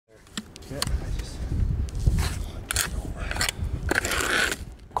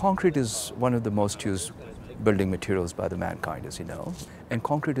Concrete is one of the most used building materials by the mankind, as you know. And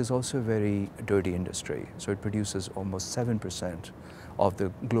concrete is also a very dirty industry. So it produces almost 7% of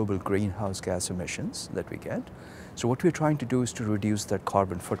the global greenhouse gas emissions that we get. So what we're trying to do is to reduce that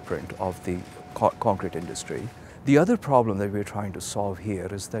carbon footprint of the concrete industry. The other problem that we're trying to solve here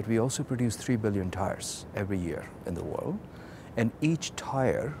is that we also produce 3 billion tires every year in the world. And each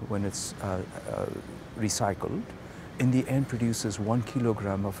tire, when it's recycled, in the end produces 1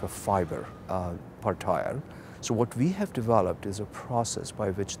 kilogram of a fiber per tire. So what we have developed is a process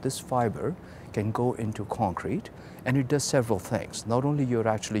by which this fiber can go into concrete, and it does several things. Not only you're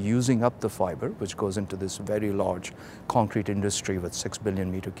actually using up the fiber, which goes into this very large concrete industry with 6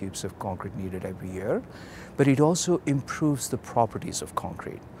 billion meter cubes of concrete needed every year, but it also improves the properties of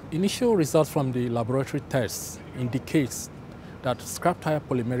concrete. Initial results from the laboratory tests indicates that scrap tire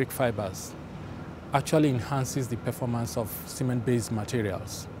polymeric fibers actually enhances the performance of cement-based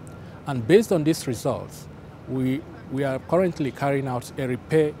materials. And based on these results, we are currently carrying out a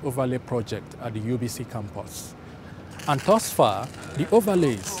repair overlay project at the UBC campus. And thus far, the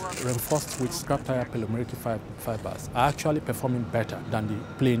overlays reinforced with scrap tire polymeric fibers are actually performing better than the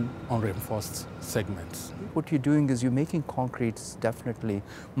plain unreinforced segments. What you're doing is you're making concrete definitely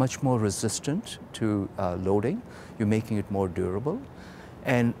much more resistant to loading. You're making it more durable.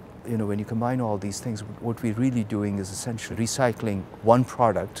 And when you combine all these things, what we're really doing is essentially recycling one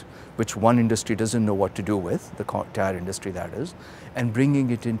product, which one industry doesn't know what to do with, the tire industry that is, and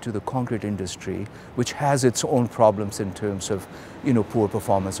bringing it into the concrete industry, which has its own problems in terms of, poor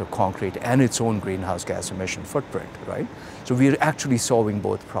performance of concrete and its own greenhouse gas emission footprint, right? So we're actually solving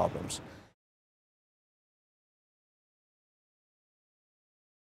both problems.